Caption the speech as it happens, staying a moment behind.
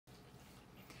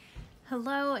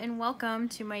Hello and welcome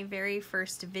to my very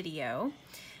first video.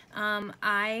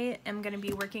 I am going to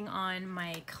be working on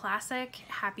my classic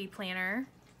happy planner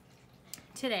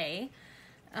today,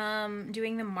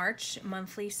 doing the March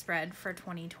monthly spread for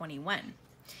 2021.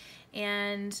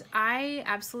 And I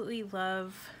absolutely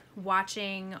love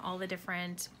watching all the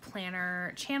different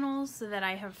planner channels that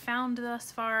I have found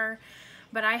thus far,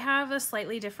 but I have a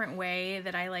slightly different way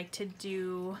that I like to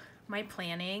do my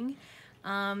planning.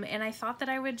 And I thought that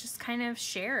I would just kind of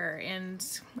share and,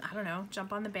 I don't know,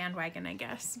 jump on the bandwagon, I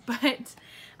guess. But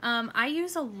I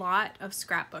use a lot of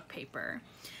scrapbook paper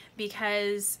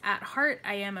because at heart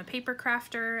I am a paper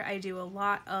crafter. I do a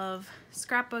lot of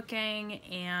scrapbooking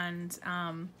and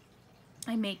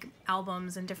I make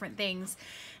albums and different things.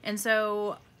 And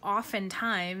so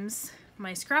oftentimes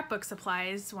my scrapbook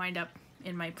supplies wind up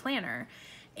in my planner.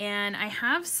 And I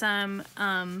have some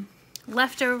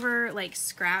leftover like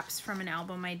scraps from an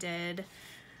album I did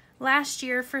last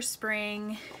year for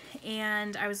spring,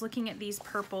 and I was looking at these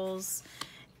purples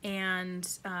and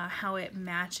how it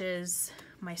matches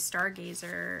my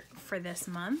Stargazer for this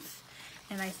month,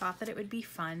 and I thought that it would be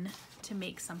fun to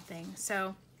make something.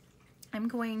 So I'm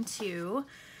going to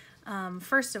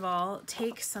first of all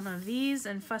take some of these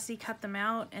and fussy cut them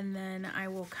out, and then I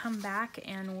will come back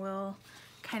and we'll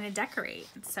kind of decorate.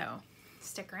 So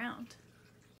stick around.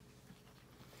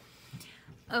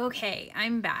 Okay,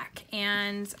 I'm back,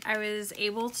 and I was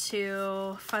able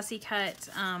to fussy cut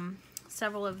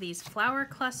several of these flower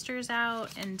clusters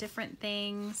out and different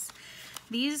things.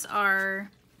 This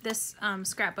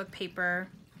scrapbook paper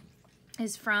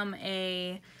is from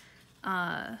a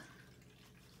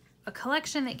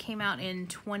collection that came out in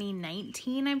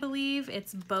 2019, I believe.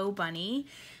 It's BoBunny,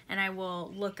 and I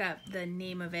will look up the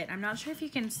name of it. I'm not sure if you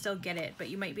can still get it, but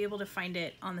you might be able to find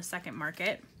it on the second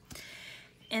market.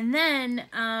 And then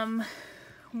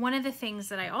one of the things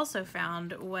that I also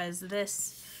found was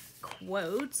this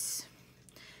quote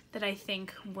that I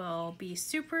think will be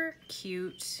super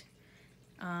cute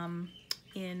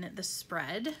in the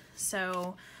spread.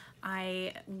 So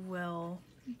I will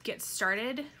get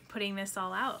started putting this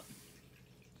all out.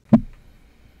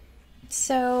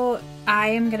 So I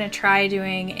am gonna try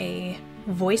doing a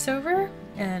voiceover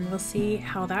and we'll see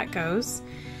how that goes.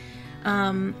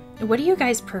 What do you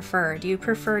guys prefer? Do you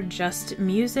prefer just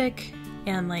music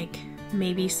and like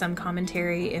maybe some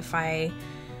commentary if I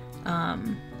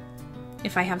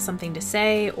have something to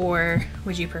say, or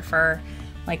would you prefer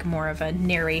like more of a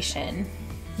narration?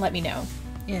 Let me know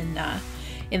in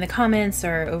the comments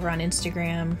or over on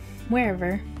Instagram,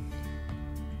 wherever.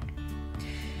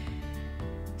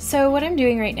 So what I'm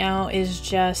doing right now is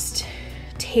just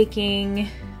taking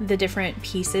the different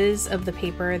pieces of the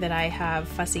paper that I have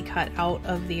fussy cut out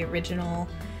of the original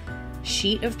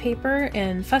sheet of paper,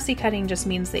 and fussy cutting just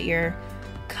means that you're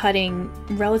cutting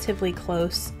relatively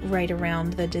close right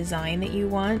around the design that you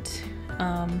want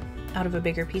out of a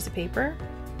bigger piece of paper.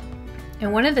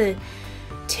 And one of the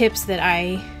tips that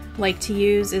I like to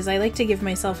use is I like to give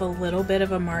myself a little bit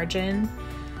of a margin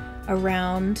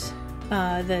around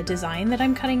the design that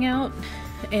I'm cutting out,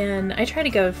 and I try to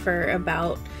go for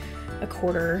about a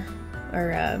quarter or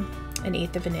an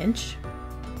eighth of an inch.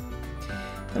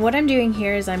 And what I'm doing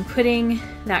here is I'm putting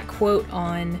that quote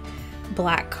on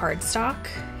black cardstock,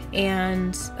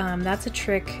 and that's a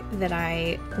trick that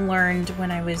I learned when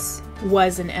I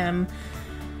was and am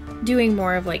doing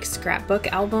more of like scrapbook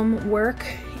album work,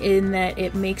 in that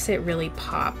it makes it really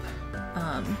pop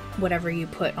whatever you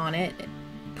put on it.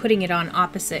 Putting it on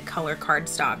opposite color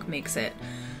cardstock makes it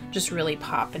just really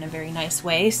pop in a very nice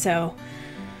way. So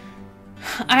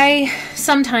I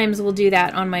sometimes will do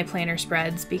that on my planner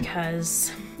spreads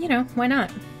because, you know, why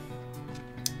not?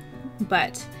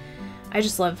 But I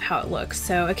just love how it looks.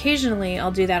 So occasionally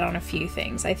I'll do that on a few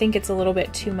things. I think it's a little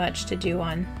bit too much to do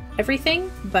on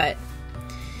everything, but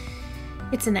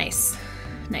it's a nice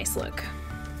look.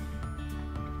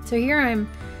 So here I'm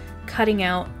cutting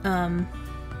out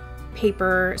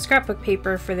scrapbook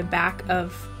paper for the back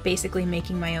of basically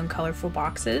making my own colorful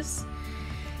boxes.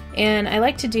 And I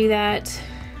like to do that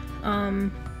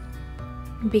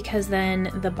because then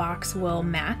the box will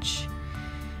match.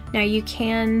 Now you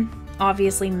can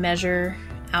obviously measure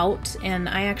out, and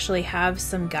I actually have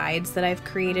some guides that I've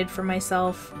created for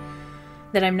myself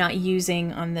that I'm not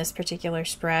using on this particular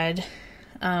spread,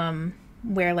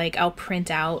 where like I'll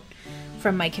print out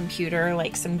from my computer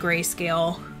like some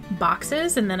grayscale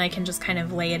boxes, and then I can just kind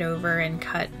of lay it over and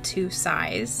cut to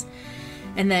size,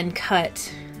 and then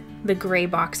cut the gray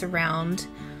box around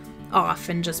off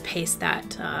and just paste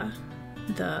that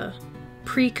the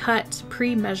pre-cut,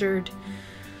 pre-measured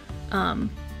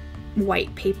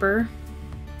white paper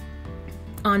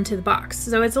onto the box.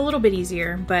 So it's a little bit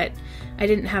easier, but I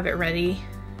didn't have it ready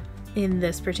in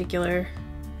this particular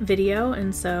video,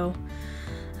 and so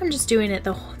I'm just doing it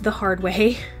the hard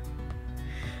way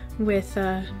with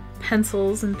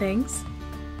pencils and things.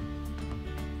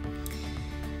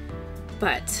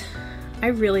 But I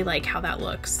really like how that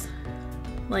looks.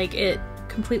 Like, it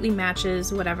completely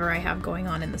matches whatever I have going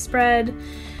on in the spread.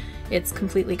 It's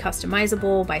completely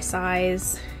customizable by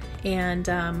size, and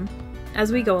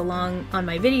as we go along on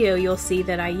my video, you'll see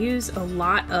that I use a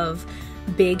lot of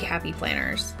big happy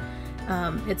planners.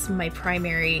 It's my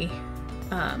primary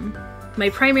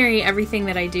everything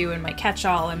that I do in my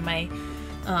catch-all and my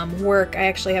work. I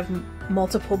actually have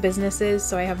multiple businesses,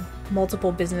 so I have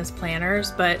multiple business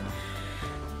planners, but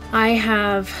I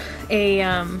have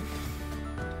a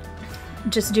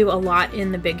just do a lot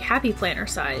in the big happy planner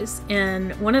size.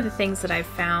 And one of the things that I've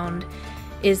found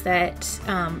is that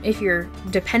if you're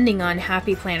depending on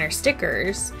happy planner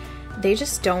stickers, they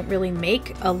just don't really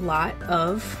make a lot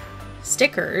of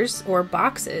stickers or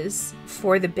boxes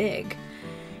for the big.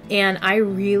 And I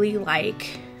really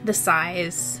like the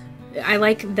size. I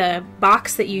like the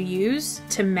box that you use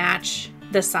to match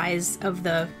the size of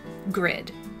the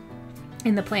grid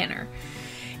in the planner.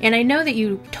 And I know that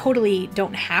you totally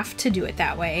don't have to do it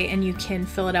that way, and you can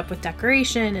fill it up with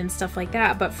decoration and stuff like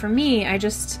that. But for me, I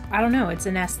don't know, it's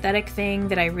an aesthetic thing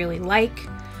that I really like.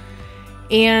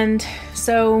 And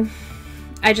so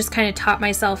I just kind of taught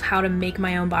myself how to make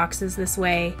my own boxes this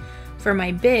way for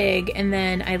my big, and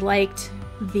then I liked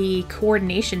the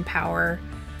coordination power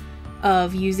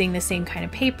of using the same kind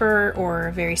of paper or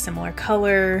a very similar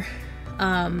color.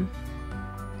 And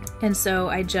so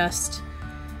I just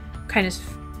kind of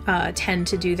tend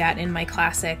to do that in my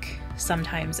classic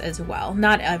sometimes as well.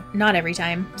 Not every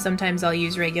time. Sometimes I'll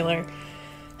use regular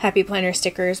happy planner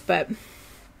stickers, but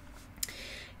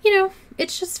you know,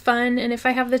 it's just fun, and if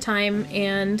I have the time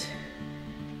and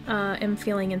am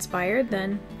feeling inspired,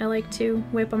 then I like to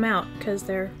whip them out because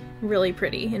they're really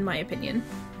pretty in my opinion.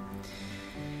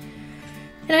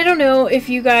 And I don't know if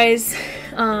you guys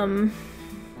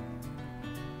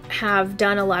have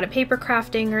done a lot of paper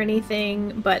crafting or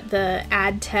anything, but the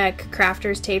AdTech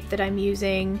Crafters tape that I'm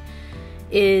using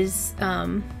is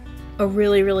a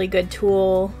really, really good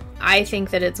tool. I think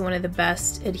that it's one of the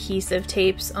best adhesive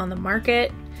tapes on the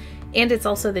market, and it's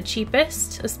also the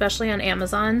cheapest, especially on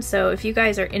Amazon. So if you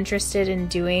guys are interested in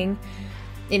doing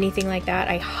anything like that,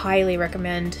 I highly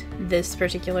recommend this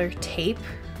particular tape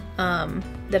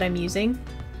that I'm using,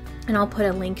 and I'll put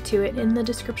a link to it in the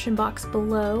description box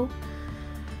below.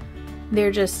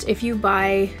 They're just, if you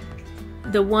buy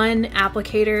the one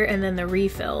applicator and then the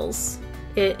refills,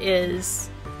 it is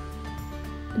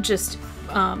just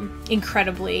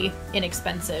incredibly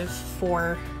inexpensive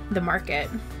for the market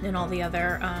and all the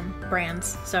other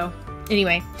brands. So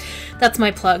anyway, that's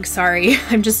my plug. Sorry,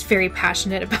 I'm just very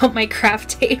passionate about my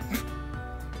craft tape.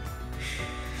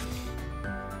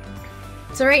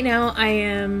 So right now I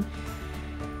am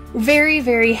very,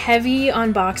 very heavy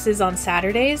on boxes on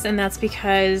Saturdays, and that's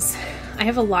because I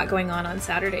have a lot going on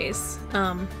Saturdays.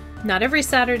 Not every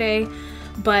Saturday,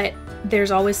 but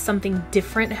there's always something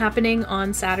different happening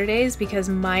on Saturdays because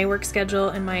my work schedule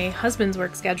and my husband's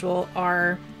work schedule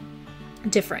are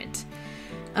different.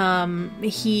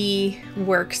 He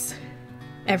works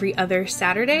every other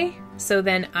Saturday, so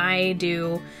then I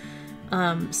do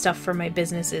stuff for my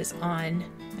businesses on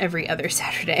every other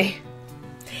Saturday.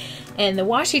 And the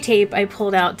washi tape I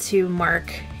pulled out to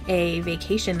mark a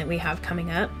vacation that we have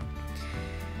coming up.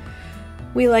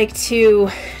 We like to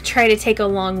try to take a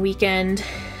long weekend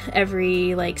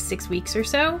every like 6 weeks or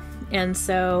so, and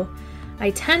so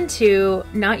I tend to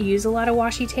not use a lot of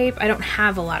washi tape. I don't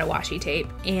have a lot of washi tape,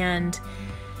 and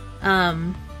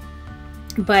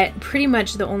but pretty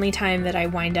much the only time that I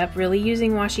wind up really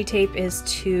using washi tape is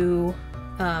to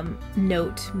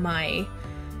note my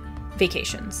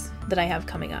vacations that I have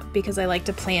coming up, because I like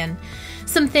to plan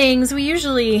some things. We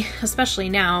usually, especially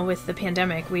now with the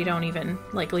pandemic, we don't even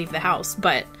like leave the house,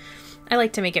 but I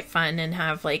like to make it fun and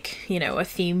have like, you know, a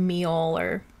theme meal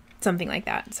or something like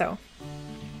that. So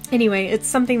anyway, it's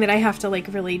something that I have to like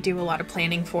really do a lot of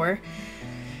planning for.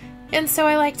 And so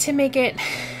I like to make it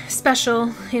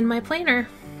special in my planner.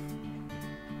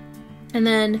 And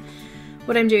then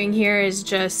what I'm doing here is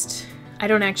just, I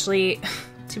don't actually,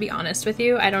 to be honest with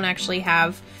you, I don't actually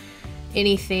have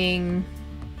anything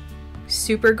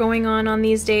super going on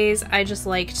these days. I just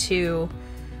like to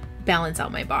balance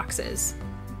out my boxes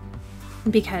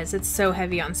because it's so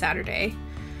heavy on Saturday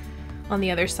on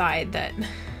the other side that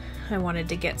I wanted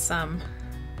to get some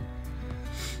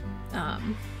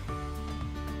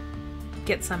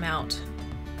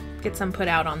put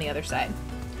out on the other side.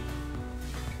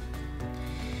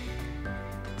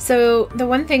 So the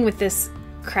one thing with this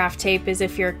craft tape is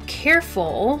if you're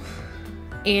careful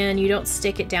and you don't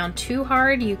stick it down too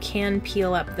hard, you can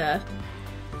peel up the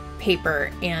paper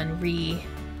and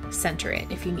re-center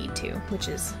it if you need to, which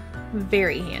is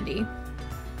very handy.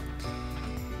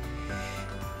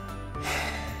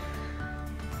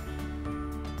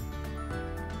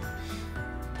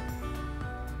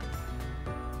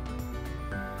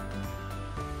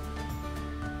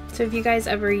 So have you guys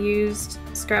ever used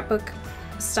scrapbook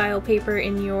style paper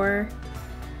in your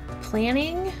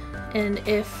planning? And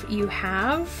if you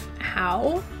have,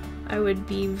 how? I would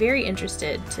be very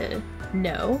interested to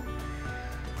know.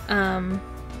 And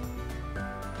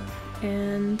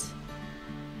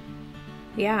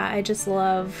yeah, I just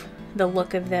love the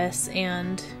look of this,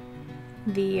 and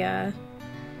the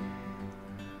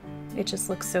it just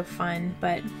looks so fun.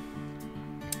 But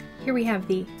here we have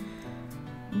the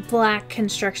black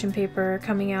construction paper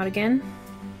coming out again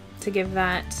to give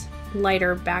that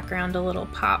lighter background a little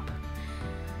pop.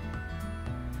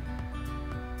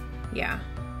 Yeah,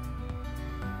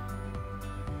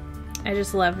 I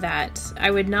just love that. I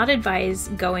would not advise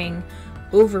going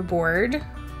overboard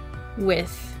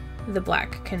with the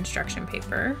black construction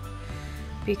paper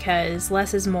because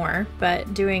less is more,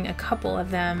 but doing a couple of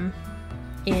them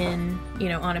in, you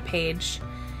know, on a page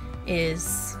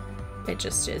is, it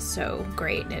just is so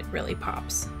great, and it really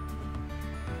pops.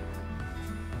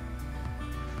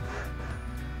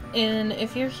 And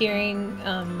if you're hearing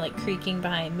like creaking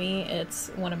behind me, it's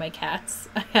one of my cats.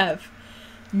 I have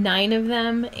 9 of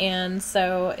them, and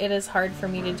so it is hard for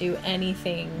me to do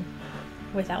anything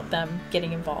without them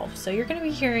getting involved. So you're going to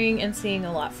be hearing and seeing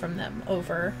a lot from them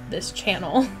over this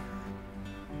channel.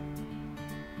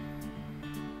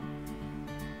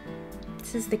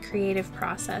 This is the creative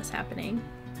process happening.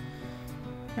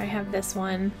 I have this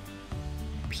one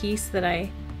piece that I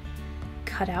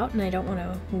cut out and I don't want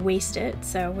to waste it,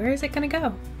 so where is it going to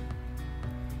go?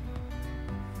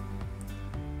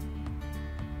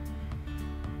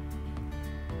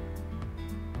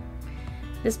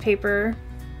 This paper,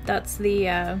 that's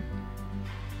the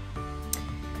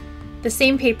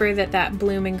same paper that that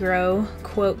Bloom and Grow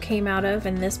quote came out of,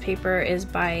 and this paper is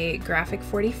by Graphic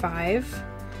 45,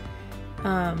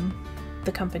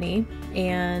 the company,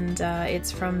 and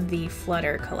it's from the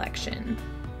Flutter collection,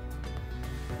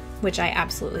 which I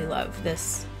absolutely love.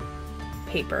 This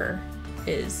paper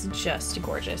is just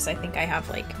gorgeous. I think I have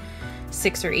like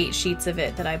 6 or 8 sheets of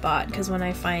it that I bought, because when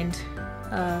I find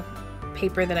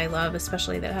paper that I love,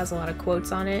 especially that has a lot of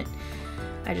quotes on it,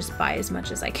 I just buy as much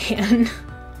as I can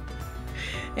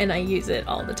and I use it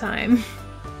all the time.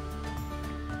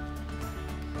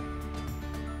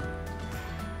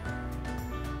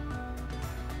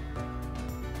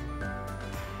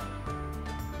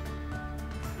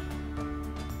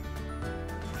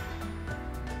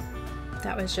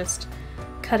 That was just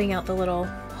cutting out the little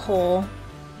hole,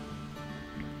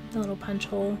 the little punch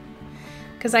hole.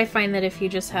 Because I find that if you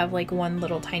just have like one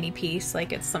little tiny piece,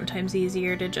 like it's sometimes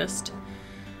easier to just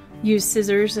use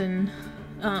scissors and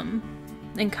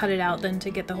cut it out than to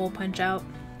get the whole punch out.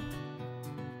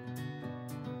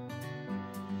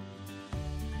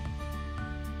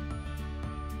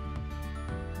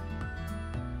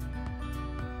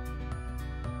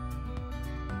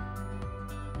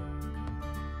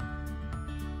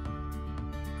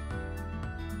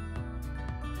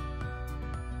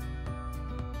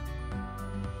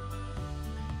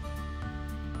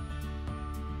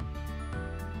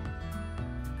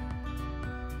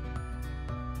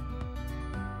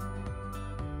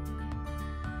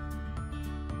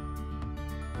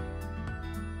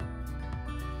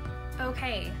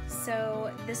 Okay,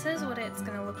 so this is what it's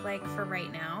gonna look like for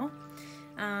right now.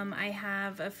 I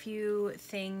have a few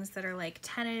things that are like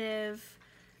tentative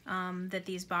that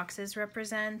these boxes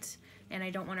represent, and I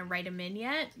don't want to write them in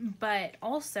yet, but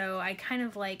also I kind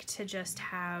of like to just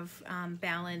have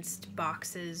balanced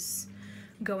boxes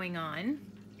going on.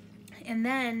 And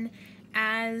then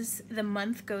as the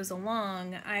month goes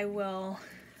along, I will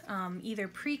either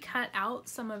pre-cut out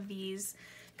some of these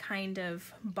kind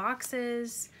of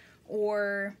boxes,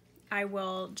 or I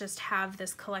will just have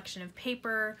this collection of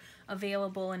paper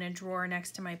available in a drawer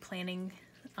next to my planning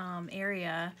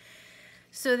area,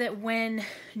 so that when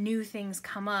new things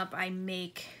come up, I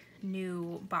make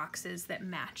new boxes that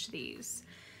match these.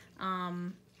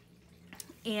 And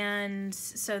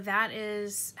so that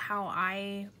is how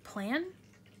I plan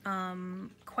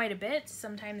quite a bit.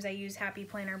 Sometimes I use Happy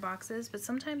Planner boxes, but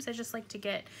sometimes I just like to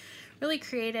get really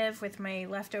creative with my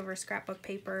leftover scrapbook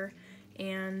paper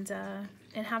and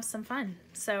have some fun.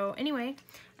 So anyway,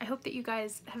 I hope that you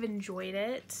guys have enjoyed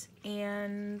it,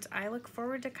 and I look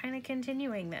forward to kind of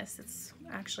continuing this. It's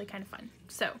actually kind of fun.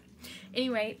 So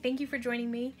anyway, thank you for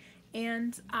joining me,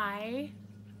 and I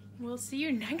will see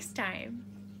you next time.